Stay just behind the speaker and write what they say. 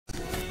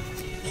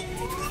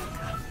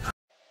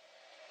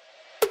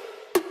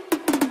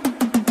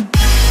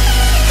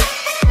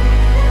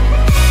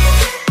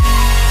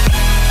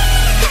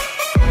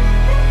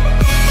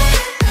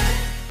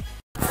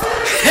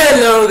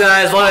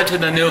guys, welcome to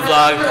the new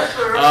vlog.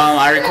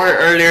 I recorded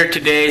earlier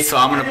today, so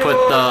I'm gonna put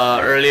the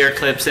earlier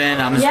clips in.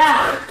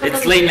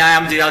 It's late night,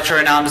 I'm doing the outro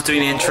right now, I'm just doing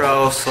the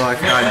intro, so I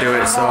gotta do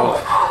it.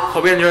 So,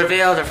 hope you enjoyed the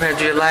video, don't forget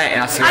to do a like,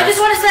 and I'll see you guys. I just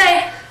want to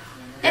say,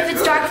 if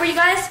it's dark for you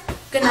guys,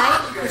 good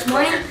night, it's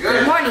morning,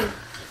 good morning.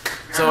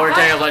 So we're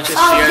taking a lunch, see you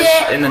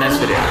guys in the next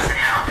video.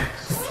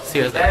 See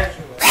you guys later.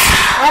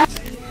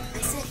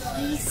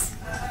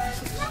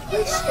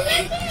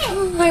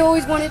 I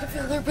always wanted to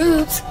feel their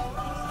boobs.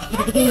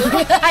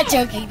 I'm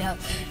joking though.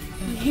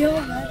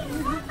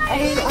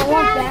 I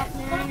want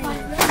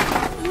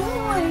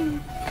Batman.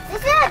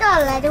 Is that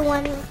the leather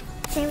one?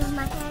 Same with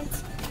my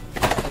hands.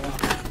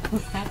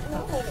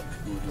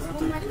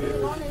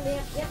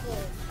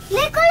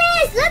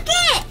 Nicholas, look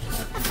it!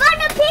 I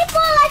found the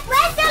people like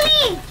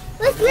wrestling!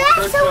 With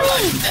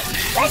wrestling!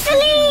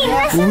 Wrestling!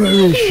 Where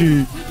is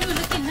she?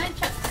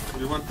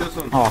 You want this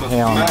one? Oh,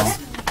 hell no.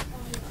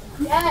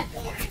 Yeah.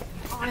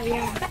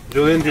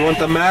 Julian, do you want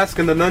the mask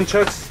and the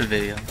nunchucks? The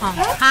video.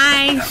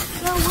 Hi.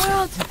 The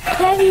world's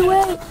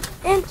heavyweight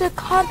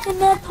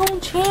intercontinental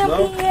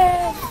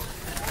champion.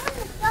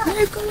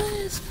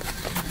 Nicholas.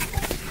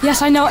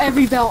 Yes, I know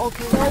every belt.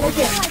 Okay, well, look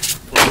at.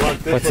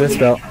 What's this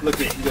belt?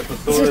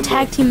 This is a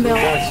tag team belt.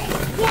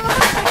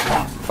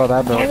 Oh,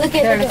 that belt. Look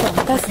at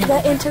that's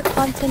the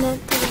intercontinental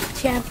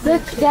champion.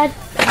 Look, Dad,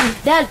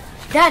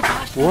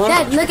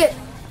 look at.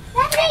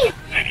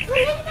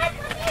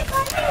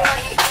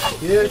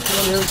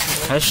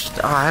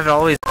 I have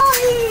always.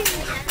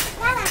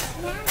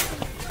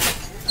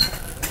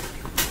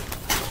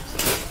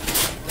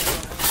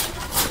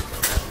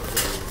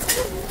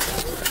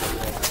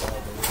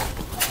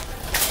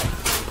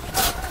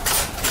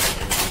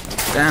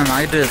 Damn,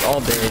 I do this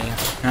all day.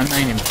 I'm not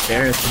even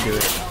embarrassed to do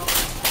it.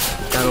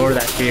 Gotta order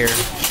that beer.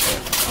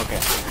 Okay.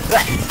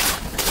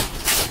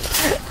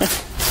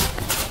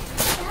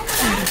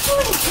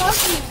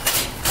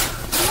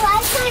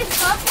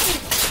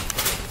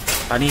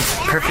 I need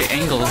perfect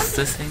angles.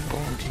 This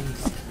angle,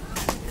 jeez.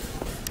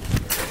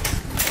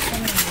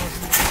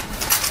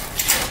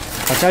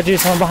 Watch out,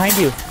 there's someone behind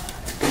you.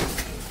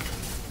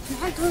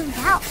 I'm going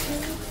out.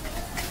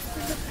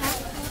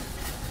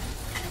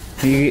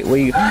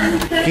 You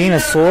getting a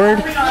sword?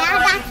 Yeah,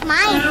 that's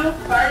mine.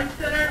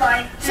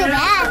 So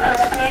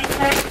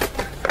bad.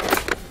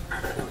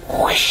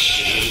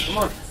 Whoosh. Come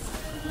on.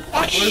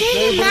 That's a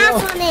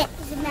mask on it.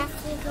 There's a mask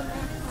on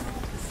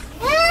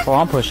it. Oh,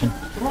 I'm pushing.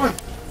 Come on.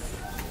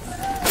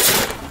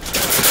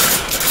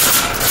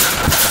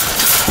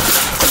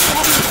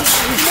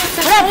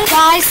 What up,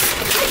 guys?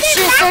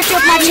 Should search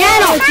up my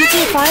channel.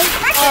 GTA 5.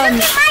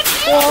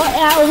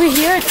 Well, over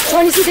here it's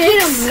 26.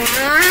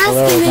 And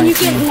then you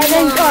get, and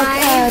then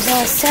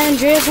the San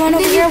Andreas one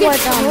over here was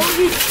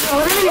 13.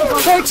 Over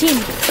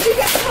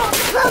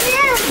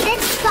there,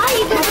 this guy,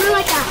 you can do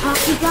like a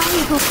hockey guy.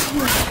 You go.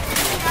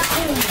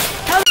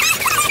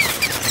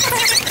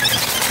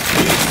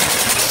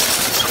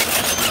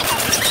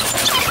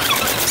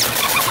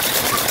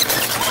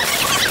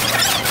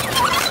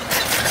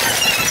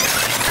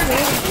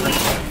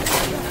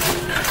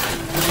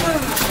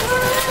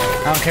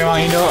 I don't care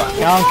what you know. I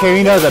don't care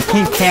you know the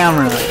pink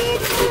camera. I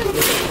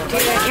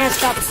can't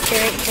stop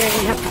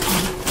staring at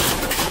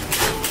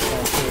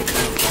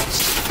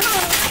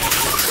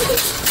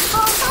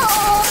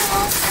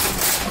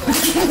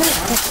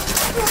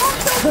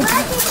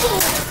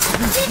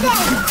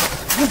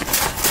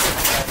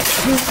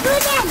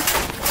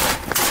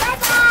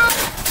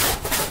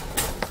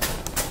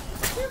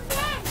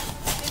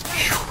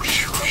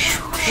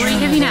Where are you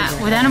living at?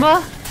 With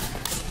Annabelle?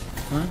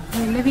 Huh?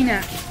 Where are you living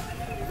at?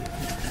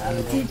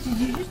 Did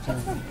you just check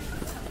them?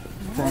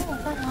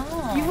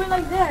 You were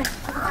like that.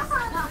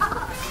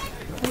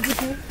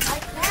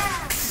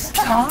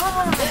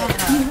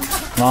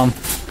 Mom,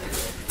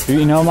 do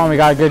you know, Mom, we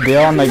got a good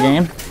deal on the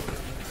game?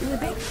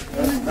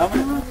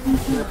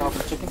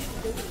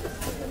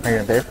 Are you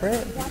gonna pay for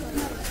it?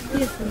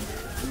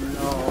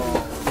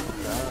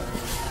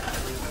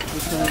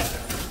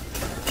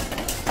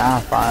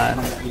 I'm fine.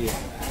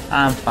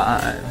 I'm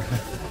fine.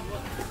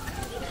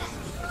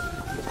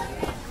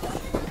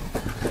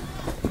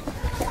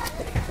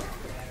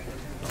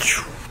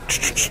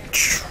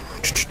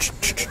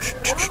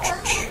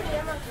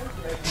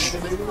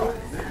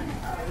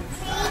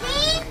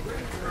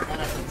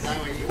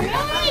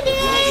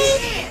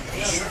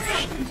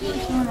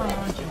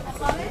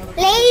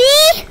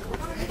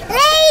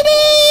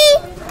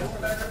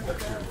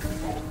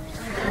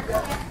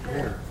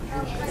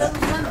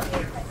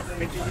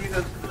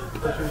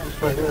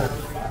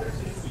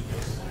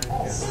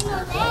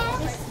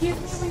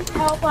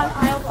 Help on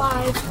aisle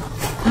 5.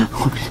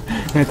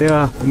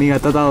 Me, I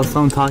thought that was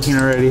someone talking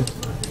already. You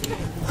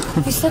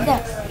said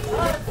that.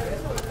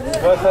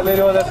 What's that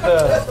lady on that?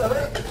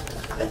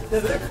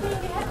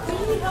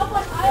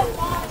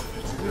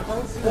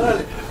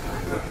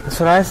 That's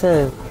what I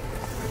said.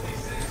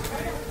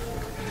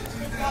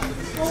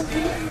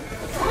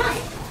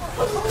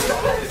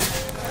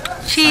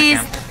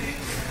 Cheese.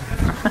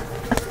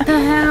 The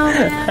hell,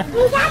 man.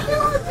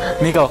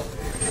 Nico,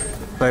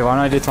 wait, why don't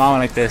I do Mama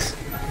like this?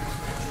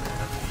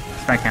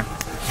 my cam.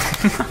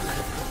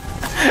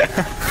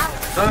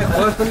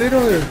 What's the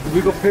needle here?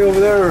 We go pay over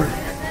there.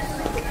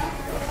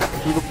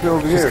 We go pay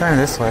over here. Just kind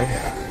of this way.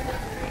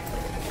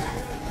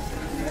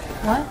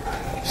 What?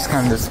 Just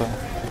kind of this way.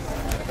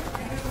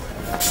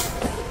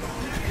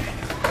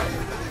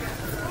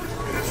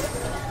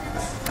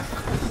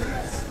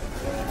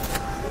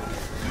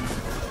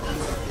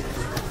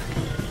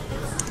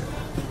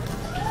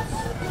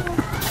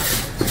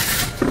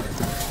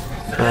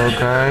 So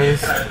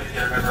guys,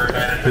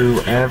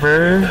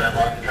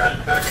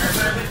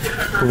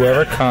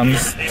 whoever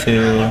comes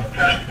to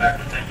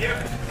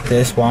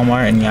this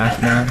Walmart in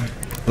Yakima,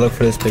 look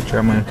for this picture.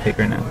 I'm gonna take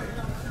her now.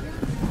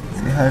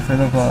 Say hi for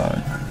the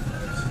vlog.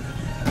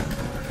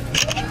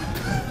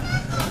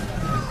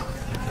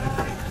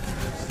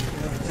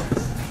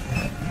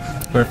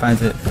 Whoever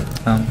finds it,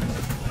 come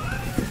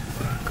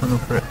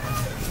look for it.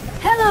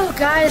 Hello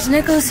guys,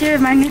 Nicholas here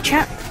with my new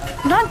channel.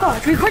 Not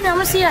God, recording. I'm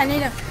gonna see it. I need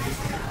to.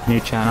 New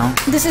channel.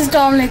 This is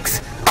Dominic's.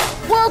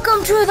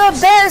 Welcome to the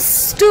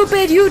best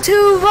stupid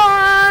YouTube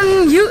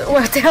on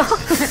what the hell?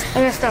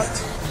 I messed up.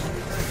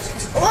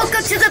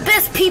 Welcome to the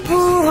best people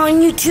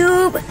on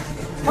YouTube.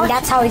 And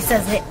that's how he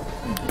says it.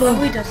 Boom.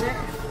 He does it.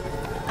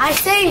 I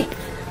say,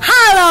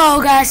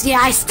 hello guys. Yeah,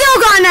 I still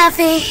got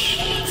nothing.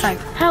 Sorry.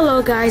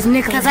 Hello guys,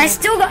 Nicholas. Because I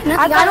still got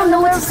nothing. I don't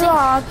know what to say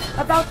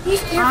about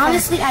these earphones.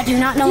 Honestly, I do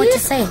not know what to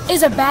say.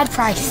 Is a bad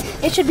price.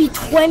 It should be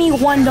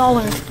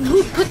 $21.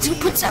 Who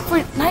puts that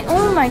for night?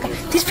 Oh my god.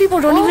 These people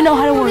don't even know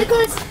how to work.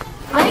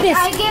 I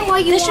get why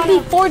you. This should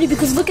be 40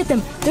 because look at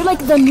them. They're like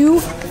the new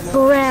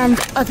brand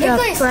of the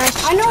fresh.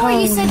 I know why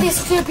you said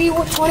this should be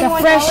 $21. The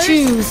fresh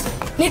shoes.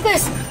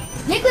 Nicholas,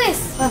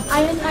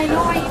 I know why you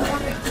wanted to.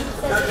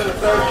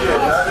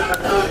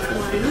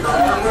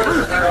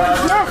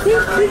 Yeah, see,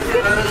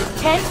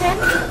 10.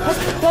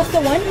 That's the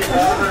one.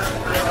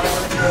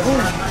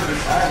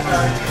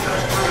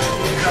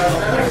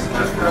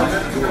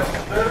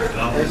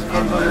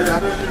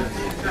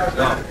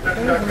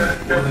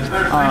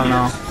 I don't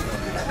know.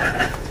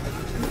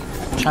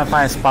 I'm trying to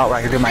find a spot where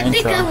I can do my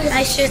intro.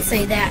 I should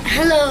say that.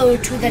 Hello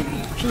to the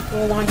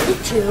people on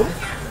YouTube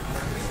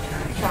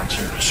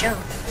watching my show.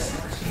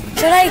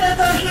 Should I?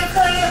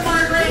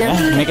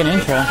 Yeah, make an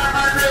intro.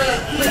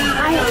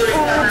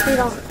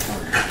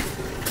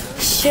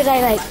 Should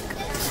I like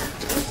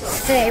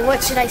say?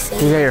 What should I say?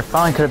 Yeah, your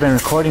phone could have been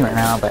recording right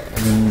now, but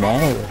no.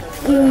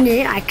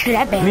 No, I could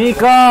have been.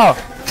 Nico!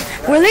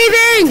 We're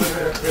leaving.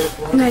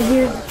 Not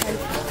here.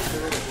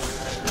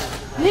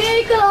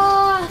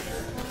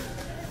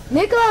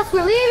 Nicholas,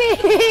 we're leaving.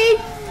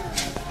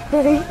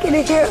 He's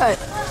gonna hear us.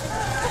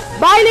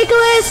 Bye,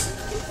 Nicholas.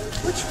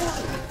 Which one?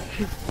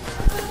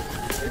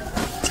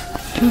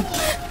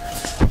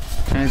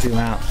 Trying to zoom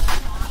out.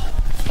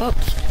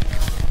 Oops.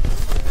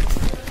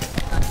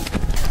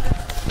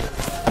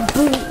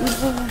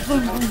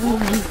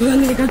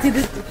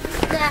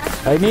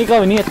 Hey Nico,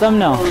 we need a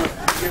thumbnail.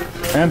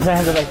 And I'm putting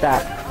hands up like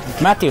that.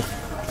 Matthew,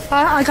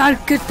 I got a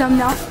good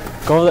thumbnail.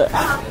 go over there.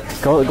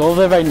 Go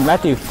over there right,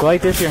 Matthew. Go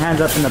like this, your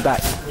hands up in the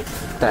back.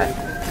 That.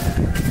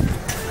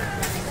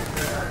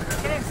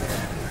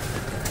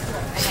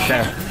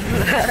 There.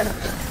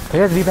 They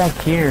have to be back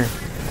here.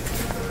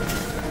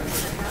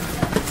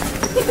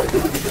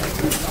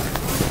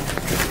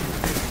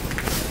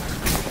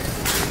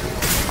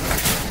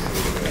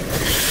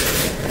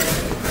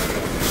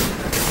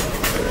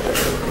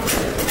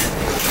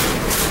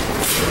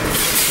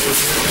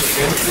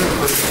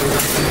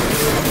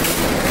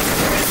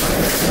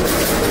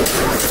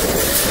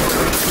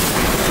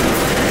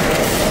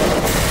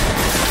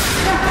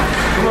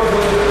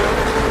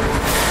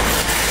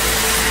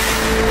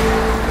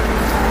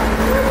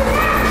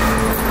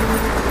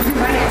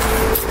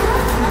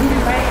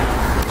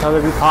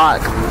 Television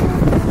Park.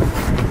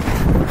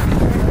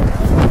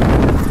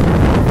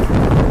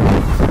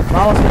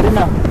 Mom, what's for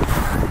dinner?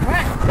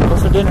 What?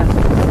 What's for dinner?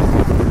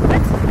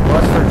 What?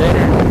 What's for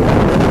dinner?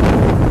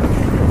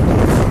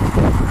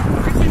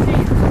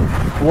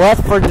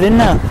 What's for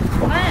dinner?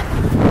 What?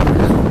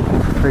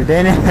 For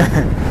dinner.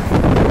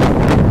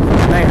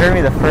 You heard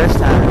me the first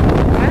time.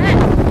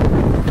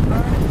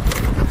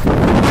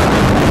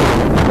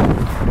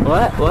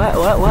 What? What?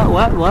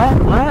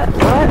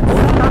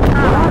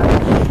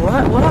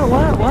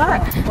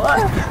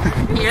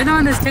 You're the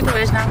one that's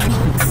ticklish, not me.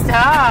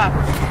 Stop.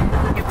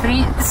 You're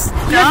putting.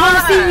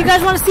 Stop. You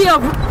guys want to see a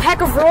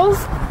pack of rolls?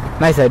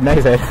 Nice head.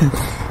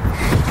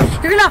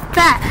 You're not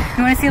fat.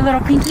 You want to see a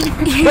little pinky?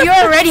 You're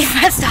already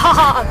fast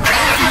off.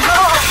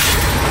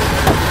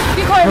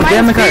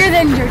 Mine's bigger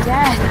than your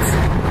dad's.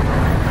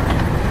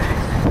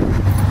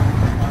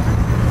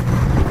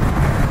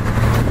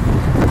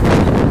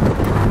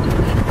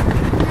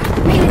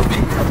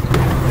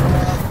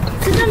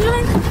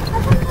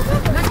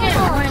 Look at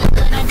when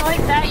I go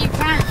like that, you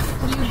can't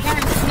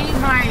see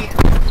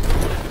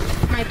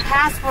my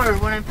password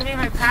when I put in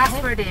my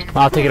password in.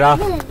 I'll take it off.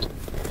 Who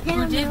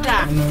did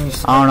that?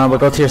 I don't know, but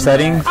go to your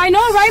settings. I know,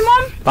 right,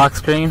 Mom? Lock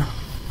screen.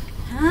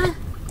 Huh?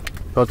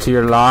 Go to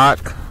your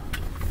lock.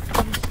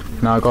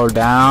 Now go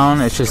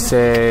down. It should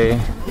say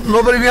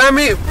Nobody behind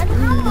me.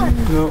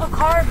 A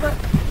car, but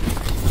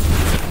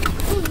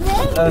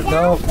Let's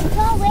go.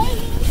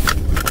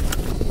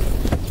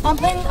 I'm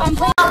playing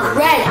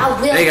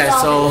red. Hey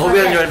guys, so hope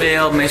you enjoyed the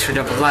video. Make sure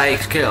to drop a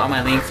like, get all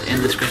my links in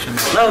the description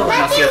below. And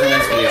I'll see you in the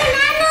next video.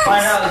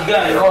 Find out it's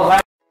good.